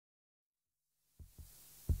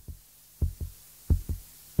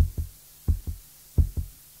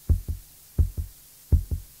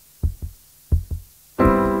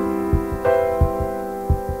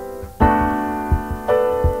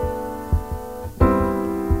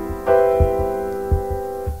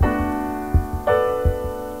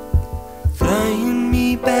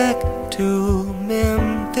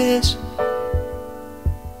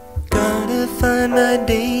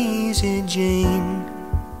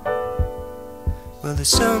Well, the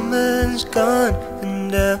summer's gone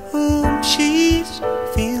and I hope she's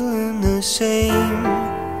feeling the same.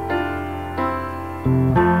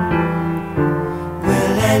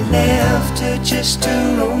 Well, I left her just to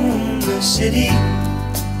roam the city,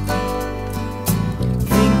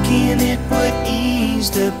 thinking it would ease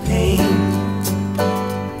the pain.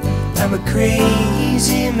 I'm a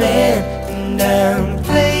crazy man and I'm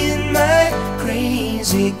playing my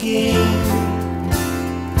crazy game.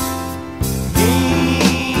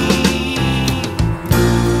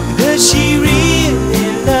 Does she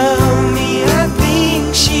really love me? I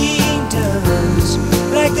think she does.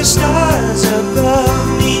 Like the stars above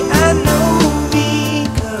me, I know,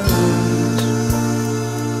 because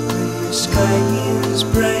when the sky is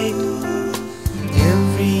bright,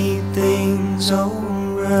 everything's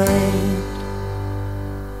alright.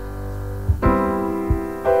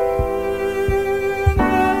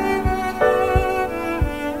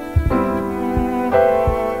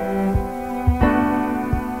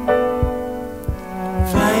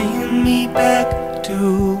 Flying me back to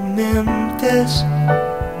Memphis,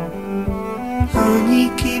 honey,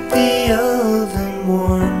 keep the oven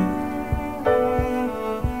warm.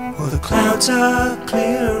 Well, the clouds are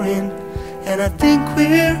clearing and I think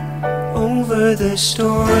we're over the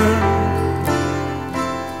storm.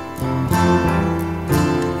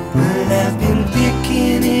 Well, I've been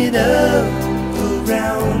picking it up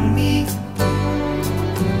around me.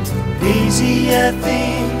 Lazy, I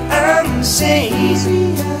think I'm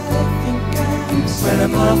sane. Well,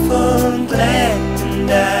 I'm awful glad, and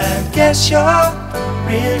I guess you're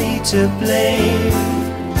really to blame.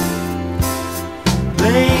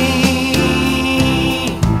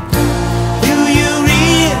 Do you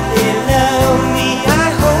really love me? I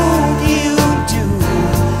hope you do.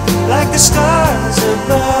 Like the stars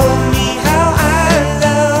above me, how I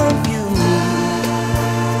love you.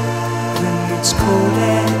 When it's cold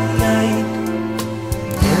at night,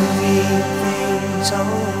 everything's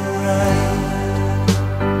alright.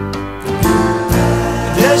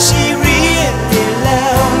 Does she really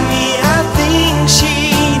love me? I think she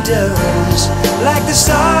does. Like the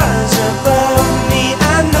stars